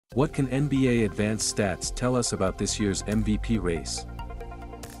What can NBA advanced stats tell us about this year's MVP race?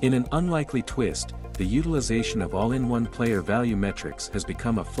 In an unlikely twist, the utilization of all-in-one player value metrics has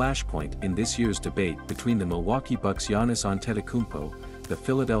become a flashpoint in this year's debate between the Milwaukee Bucks Giannis Antetokounmpo, the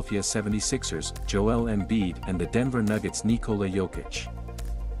Philadelphia 76ers Joel Embiid and the Denver Nuggets Nikola Jokic.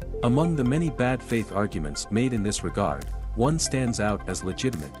 Among the many bad faith arguments made in this regard, one stands out as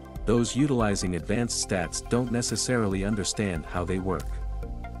legitimate: those utilizing advanced stats don't necessarily understand how they work.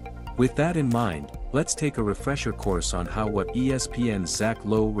 With that in mind, let's take a refresher course on how what ESPN's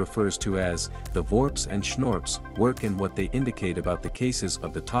Lowe refers to as the VORPs and SHNORPs work and what they indicate about the cases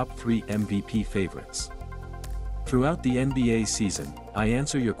of the top 3 MVP favorites. Throughout the NBA season, I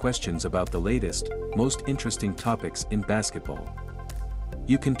answer your questions about the latest, most interesting topics in basketball.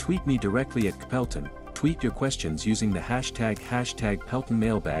 You can tweet me directly at Pelton, tweet your questions using the hashtag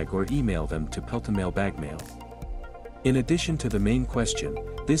 #PeltonMailbag or email them to PeltonMailbagMail. In addition to the main question,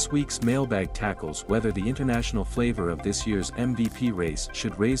 this week's mailbag tackles whether the international flavor of this year's MVP race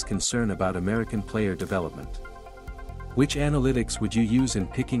should raise concern about American player development. Which analytics would you use in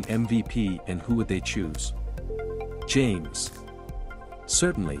picking MVP and who would they choose? James.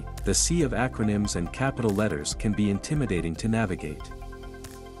 Certainly, the sea of acronyms and capital letters can be intimidating to navigate.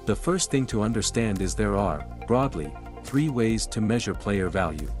 The first thing to understand is there are, broadly, 3 ways to measure player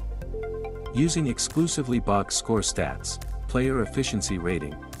value. Using exclusively box score stats, player efficiency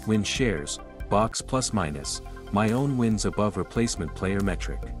rating, win shares, box plus-minus, my own wins above replacement player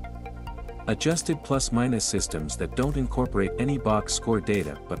metric. Adjusted plus-minus systems that don't incorporate any box score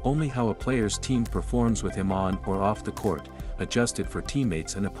data but only how a player's team performs with him on or off the court, adjusted for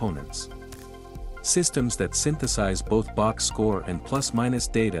teammates and opponents. Systems that synthesize both box score and plus-minus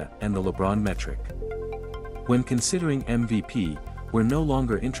data and the LeBron metric. When considering MVP, we're no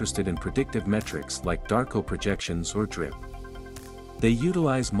longer interested in predictive metrics like Darko projections or drip. They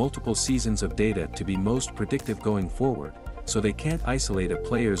utilize multiple seasons of data to be most predictive going forward, so they can't isolate a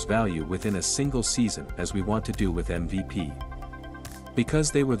player's value within a single season as we want to do with MVP.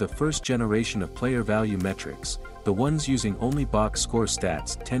 Because they were the first generation of player value metrics, the ones using only box score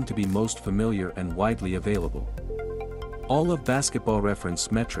stats tend to be most familiar and widely available. All of basketball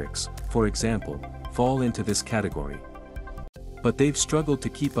reference metrics, for example, fall into this category. But they've struggled to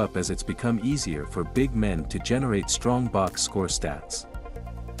keep up as it's become easier for big men to generate strong box score stats.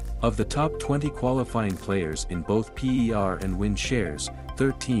 Of the top 20 qualifying players in both PER and win shares,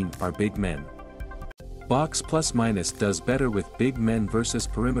 13 are big men. Box plus-minus does better with big men versus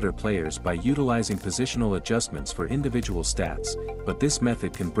perimeter players by utilizing positional adjustments for individual stats, but this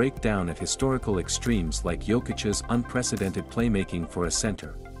method can break down at historical extremes like Jokic's unprecedented playmaking for a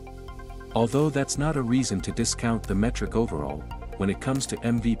center. Although that's not a reason to discount the metric overall, when it comes to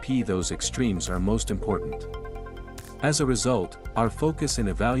MVP those extremes are most important. As a result, our focus in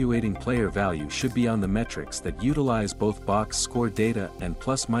evaluating player value should be on the metrics that utilize both box score data and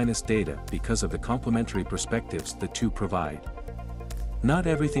plus-minus data because of the complementary perspectives the two provide. Not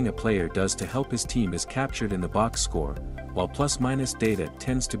everything a player does to help his team is captured in the box score, while plus-minus data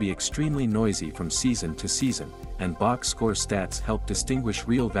tends to be extremely noisy from season to season, and box score stats help distinguish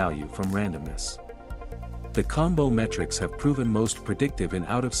real value from randomness. The combo metrics have proven most predictive in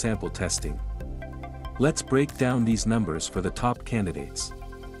out-of-sample testing. Let's break down these numbers for the top candidates.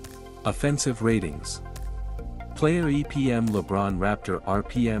 Offensive ratings. Player EPM LeBron Raptor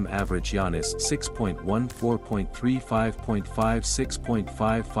RPM average Giannis 6.14.35.5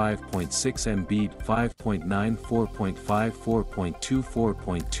 6.55.6 Embiid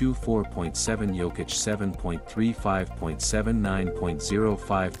 5.94.54.24.7 Jokic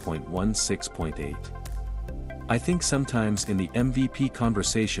 7.35.79.05.16.8. I think sometimes in the MVP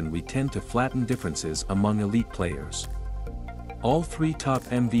conversation we tend to flatten differences among elite players. All 3 top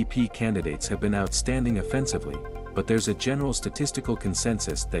MVP candidates have been outstanding offensively, but there's a general statistical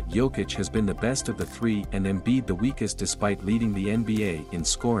consensus that Jokic has been the best of the 3 and Embiid the weakest despite leading the NBA in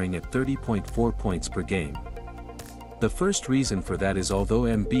scoring at 30.4 points per game. The first reason for that is although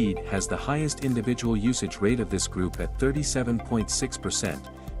Embiid has the highest individual usage rate of this group at 37.6%,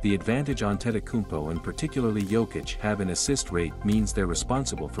 the advantage Antetokounmpo and particularly Jokic have in assist rate means they're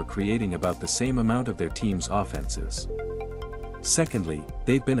responsible for creating about the same amount of their team's offenses. Secondly,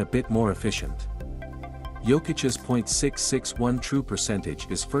 they've been a bit more efficient. Jokic's .661 true percentage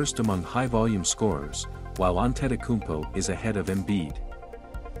is first among high-volume scorers, while Antetokounmpo is ahead of Embiid.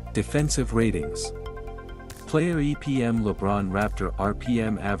 Defensive ratings. Player EPM LeBron Raptor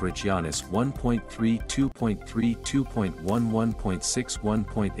RPM average Giannis 1.3 2.3 2.1 1.6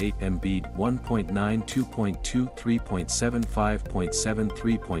 1.8 Embiid 1.9 2.2 3.7 5.7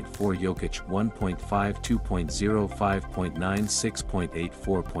 3.4 Jokic 1.5 2.0 5.9 6.8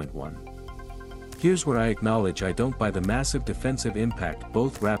 4.1. Here's where I acknowledge I don't buy the massive defensive impact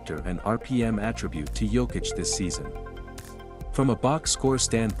both Raptor and RPM attribute to Jokic this season. From a box score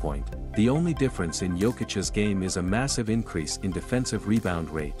standpoint, the only difference in Jokic's game is a massive increase in defensive rebound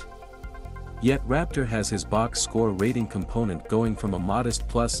rate. Yet Raptor has his box score rating component going from a modest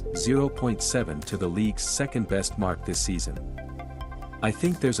plus 0.7 to the league's second-best mark this season. I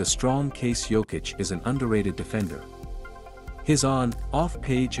think there's a strong case Jokic is an underrated defender. His on-off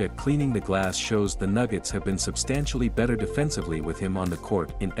page at cleaning the glass shows the Nuggets have been substantially better defensively with him on the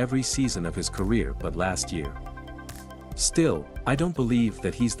court in every season of his career but last year. Still, I don't believe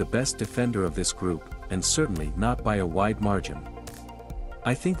that he's the best defender of this group, and certainly not by a wide margin.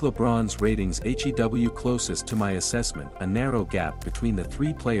 I think LeBron's ratings HEW closest to my assessment, a narrow gap between the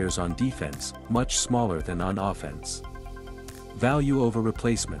three players on defense, much smaller than on offense. Value over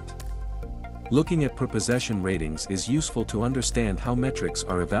replacement. Looking at per possession ratings is useful to understand how metrics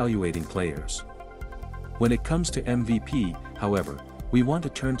are evaluating players. When it comes to MVP, however, we want to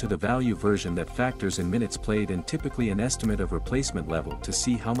turn to the value version that factors in minutes played and typically an estimate of replacement level to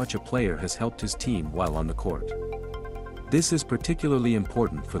see how much a player has helped his team while on the court. This is particularly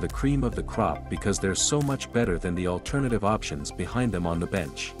important for the cream of the crop because they're so much better than the alternative options behind them on the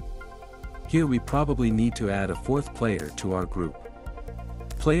bench. Here we probably need to add a fourth player to our group.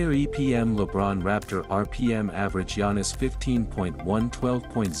 Player EPM LeBron Raptor RPM average Giannis 15.1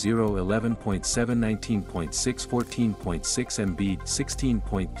 12.0 11.7 19.6 14.6 Embiid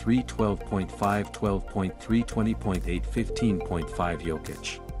 16.3 12.5 12.3 20.8 15.5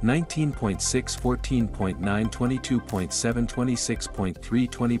 Jokic 19.6 14.9 22.7 26.3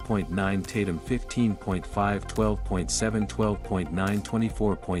 20.9 Tatum 15.5 12.7 12.9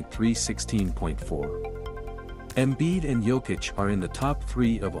 24.3 16.4. Embiid and Jokic are in the top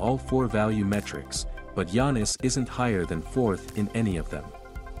 3 of all 4 value metrics, but Giannis isn't higher than 4th in any of them.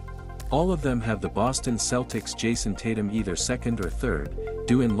 All of them have the Boston Celtics' Jason Tatum either 2nd or 3rd,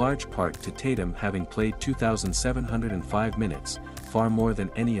 due in large part to Tatum having played 2,705 minutes, far more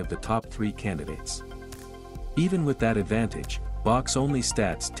than any of the top 3 candidates. Even with that advantage, box-only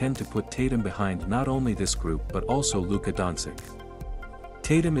stats tend to put Tatum behind not only this group but also Luka Doncic.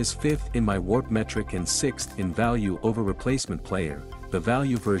 Tatum is 5th in my VORP metric and 6th in value over replacement player, the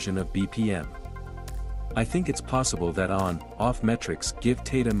value version of BPM. I think it's possible that on-off metrics give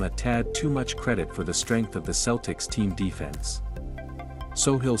Tatum a tad too much credit for the strength of the Celtics team defense.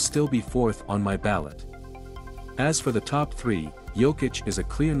 So he'll still be 4th on my ballot. As for the top 3, Jokic is a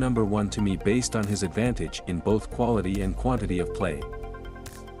clear number 1 to me based on his advantage in both quality and quantity of play.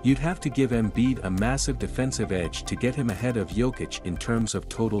 You'd have to give Embiid a massive defensive edge to get him ahead of Jokic in terms of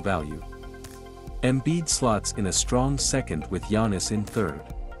total value. Embiid slots in a strong 2nd with Giannis in 3rd.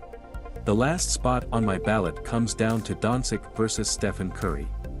 The last spot on my ballot comes down to Doncic versus Stephen Curry.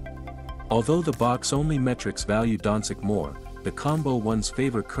 Although the box-only metrics value Doncic more, the combo ones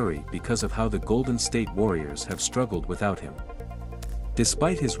favor Curry because of how the Golden State Warriors have struggled without him.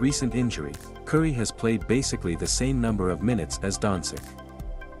 Despite his recent injury, Curry has played basically the same number of minutes as Doncic.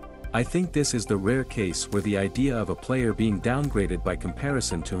 I think this is the rare case where the idea of a player being downgraded by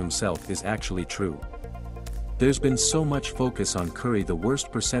comparison to himself is actually true. There's been so much focus on Curry the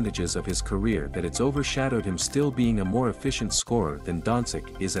worst percentages of his career that it's overshadowed him still being a more efficient scorer than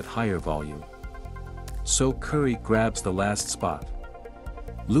Doncic is at higher volume. So Curry grabs the last spot.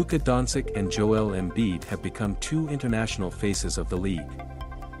 Luka Doncic and Joel Embiid have become 2 international faces of the league.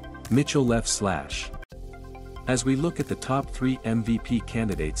 Mitchell left/. As we look at the top 3 MVP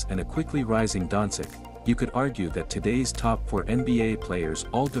candidates and a quickly rising Doncic, you could argue that today's top 4 NBA players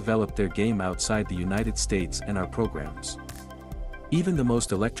all developed their game outside the United States and our programs. Even the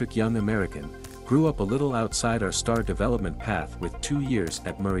most electric young American grew up a little outside our star development path with 2 years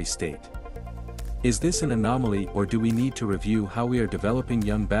at Murray State. Is this an anomaly or do we need to review how we are developing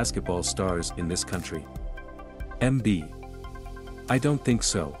young basketball stars in this country? MB. I don't think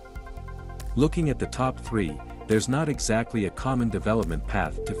so. Looking at the top 3, there's not exactly a common development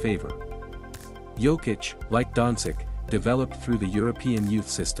path to favor. Jokic, like Doncic, developed through the European youth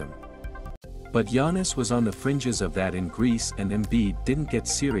system. But Giannis was on the fringes of that in Greece and Embiid didn't get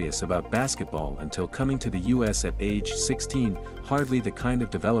serious about basketball until coming to the US at age 16, hardly the kind of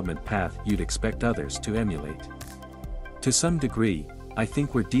development path you'd expect others to emulate. To some degree, I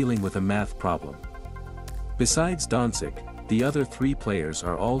think we're dealing with a math problem. Besides Doncic, The other 3 players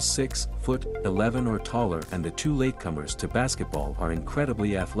are all 6'11" or taller, and the 2 latecomers to basketball are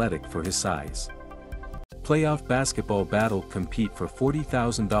incredibly athletic for his size. Playoff basketball battle: compete for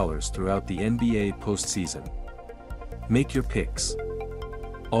 $40,000 throughout the NBA postseason. Make your picks.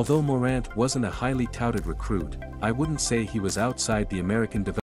 Although Morant wasn't a highly touted recruit, I wouldn't say he was outside the American development